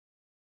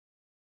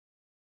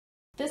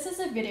This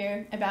is a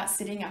video about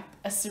setting up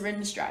a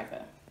syringe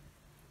driver.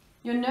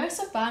 Your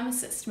nurse or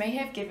pharmacist may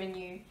have given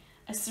you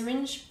a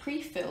syringe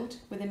pre-filled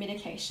with a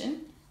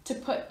medication to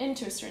put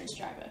into a syringe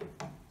driver.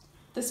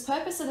 The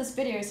purpose of this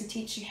video is to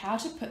teach you how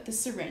to put the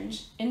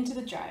syringe into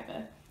the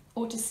driver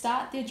or to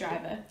start the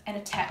driver and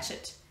attach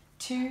it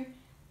to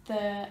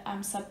the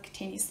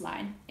subcutaneous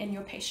line in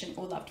your patient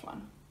or loved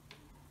one.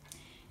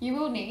 You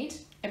will need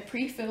a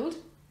pre-filled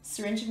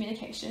syringe of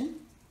medication,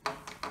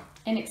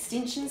 an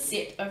extension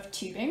set of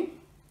tubing,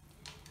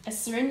 a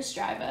syringe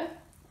driver,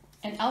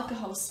 an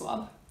alcohol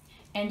swab,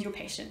 and your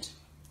patient.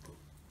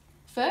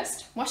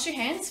 First, wash your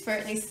hands for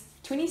at least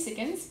 20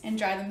 seconds and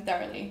dry them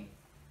thoroughly.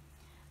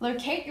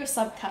 Locate your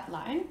subcut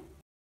line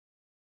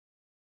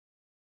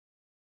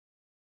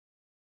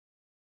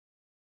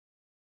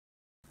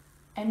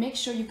and make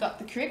sure you've got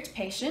the correct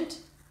patient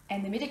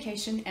and the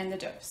medication and the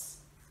dose.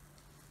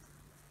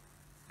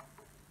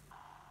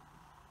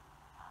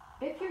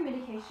 If your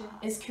medication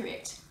is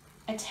correct,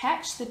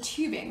 attach the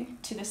tubing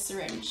to the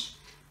syringe.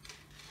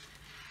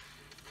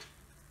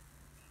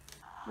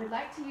 We'd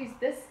like to use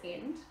this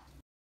end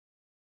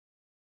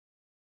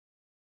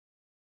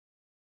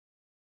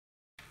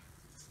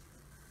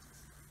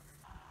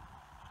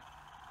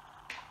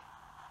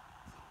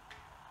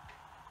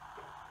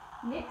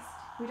Next,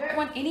 we don't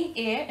want any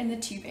air in the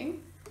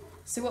tubing,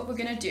 so what we're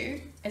going to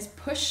do is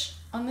push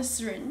on the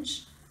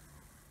syringe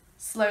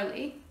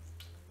slowly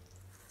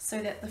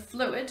so that the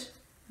fluid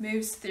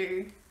moves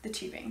through the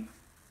tubing.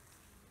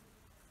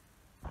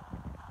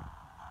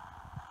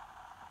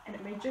 And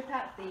it may drip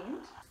out the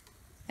end,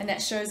 and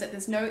that shows that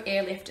there's no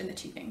air left in the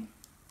tubing.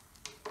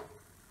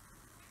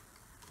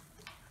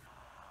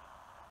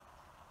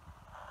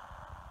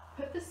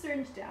 Put the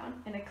syringe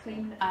down in a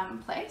clean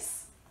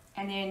place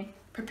and then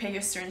prepare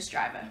your syringe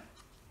driver.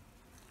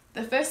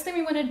 The first thing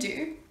we want to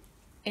do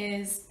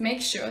is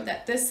make sure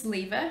that this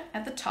lever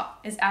at the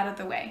top is out of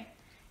the way.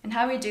 And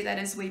how we do that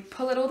is we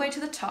pull it all the way to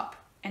the top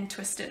and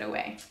twist it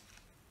away.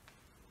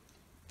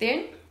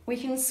 Then we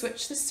can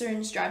switch the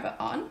syringe driver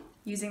on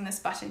using this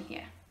button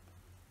here.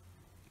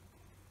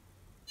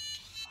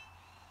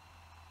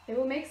 It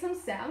will make some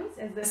sounds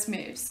as this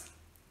moves.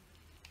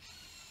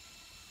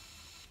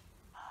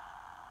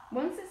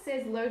 Once it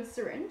says load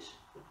syringe,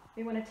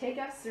 we want to take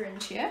our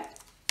syringe here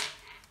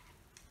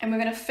and we're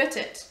going to fit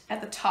it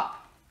at the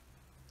top.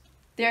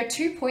 There are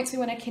 2 points we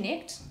want to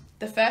connect.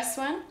 The first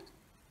one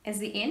is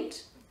the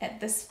end at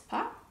this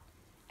part,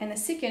 and the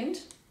second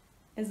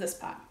is this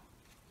part.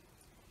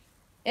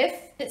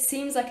 If it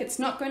seems like it's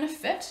not going to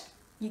fit,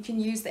 you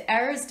can use the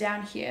arrows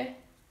down here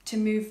to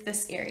move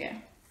this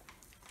area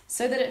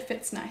so that it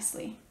fits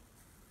nicely.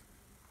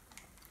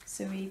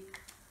 So we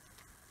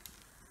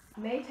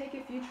may take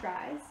a few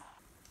tries,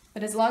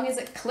 but as long as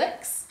it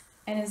clicks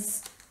and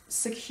is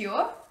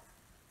secure,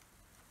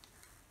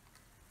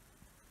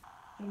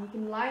 and you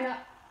can line up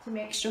to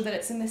make sure that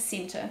it's in the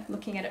center,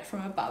 looking at it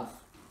from above.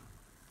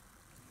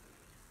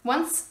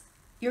 Once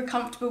you're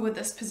comfortable with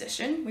this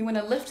position, we want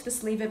to lift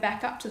this lever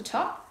back up to the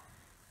top,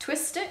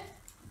 twist it,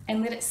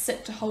 and let it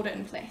sit to hold it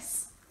in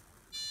place.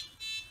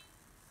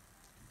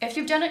 If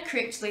you've done it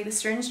correctly, the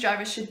syringe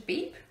driver should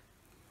beep,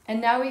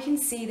 and now we can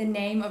see the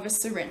name of a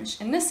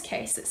syringe. In this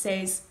case, it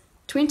says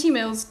 20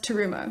 mils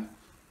Terumo.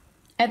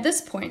 At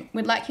this point,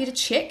 we'd like you to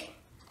check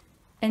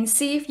and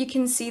see if you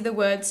can see the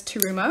words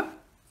Terumo,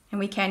 and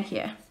we can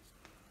here.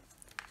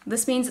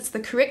 This means it's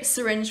the correct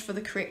syringe for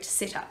the correct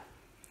setup.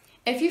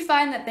 If you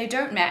find that they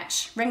don't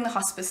match, ring the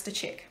hospice to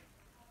check.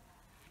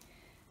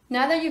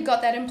 Now that you've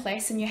got that in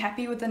place and you're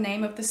happy with the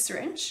name of the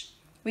syringe,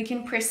 we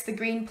can press the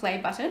green play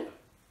button.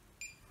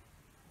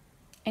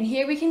 And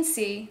here we can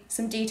see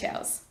some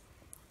details: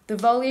 the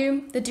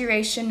volume, the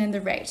duration, and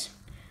the rate.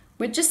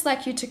 We'd just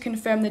like you to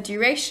confirm the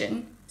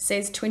duration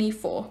says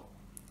 24,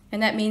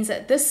 and that means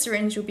that this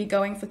syringe will be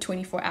going for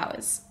 24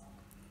 hours.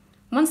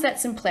 Once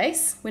that's in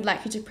place, we'd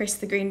like you to press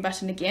the green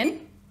button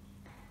again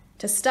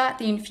to start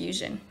the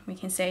infusion. We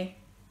can say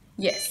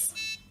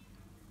yes.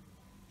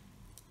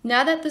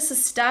 Now that this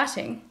is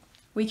starting,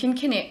 we can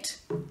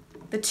connect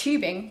the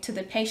tubing to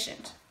the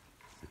patient.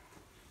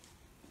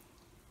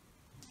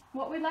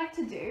 What we'd like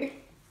to do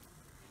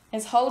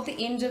is hold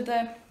the end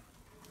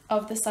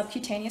of the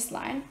subcutaneous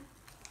line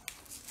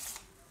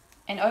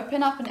and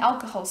open up an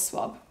alcohol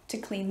swab to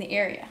clean the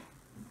area.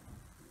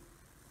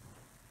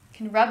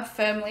 You can rub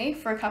firmly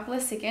for a couple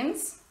of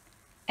seconds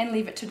and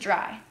leave it to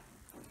dry.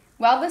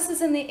 While this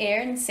is in the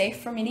air and safe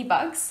from any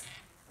bugs,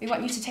 we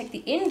want you to take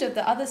the end of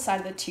the other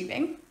side of the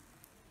tubing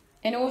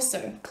and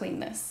also clean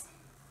this.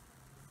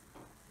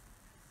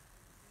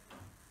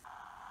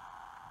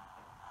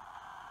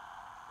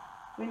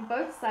 When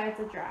both sides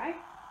are dry,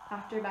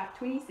 after about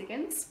 20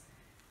 seconds,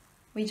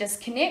 we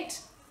just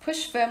connect,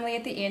 push firmly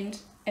at the end,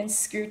 and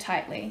screw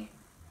tightly.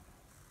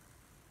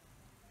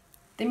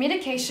 The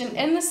medication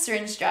in the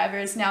syringe driver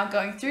is now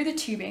going through the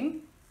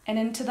tubing and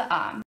into the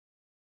arm.